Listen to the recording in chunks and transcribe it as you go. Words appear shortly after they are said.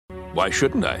Why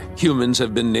shouldn't I? Humans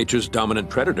have been nature's dominant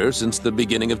predator since the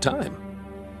beginning of time.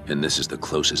 And this is the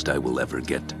closest I will ever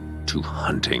get to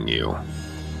hunting you.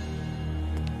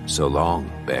 So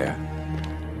long, bear.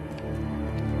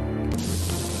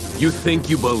 You think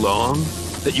you belong?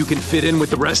 That you can fit in with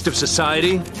the rest of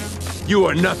society? You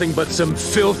are nothing but some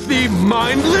filthy,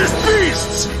 mindless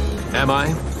beasts! Am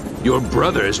I? Your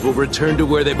brothers will return to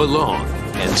where they belong,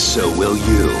 and so will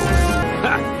you.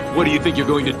 Ha! What do you think you're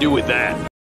going to do with that?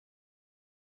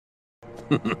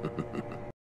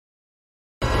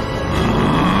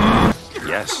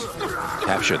 Yes,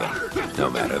 capture them, no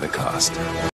matter the cost.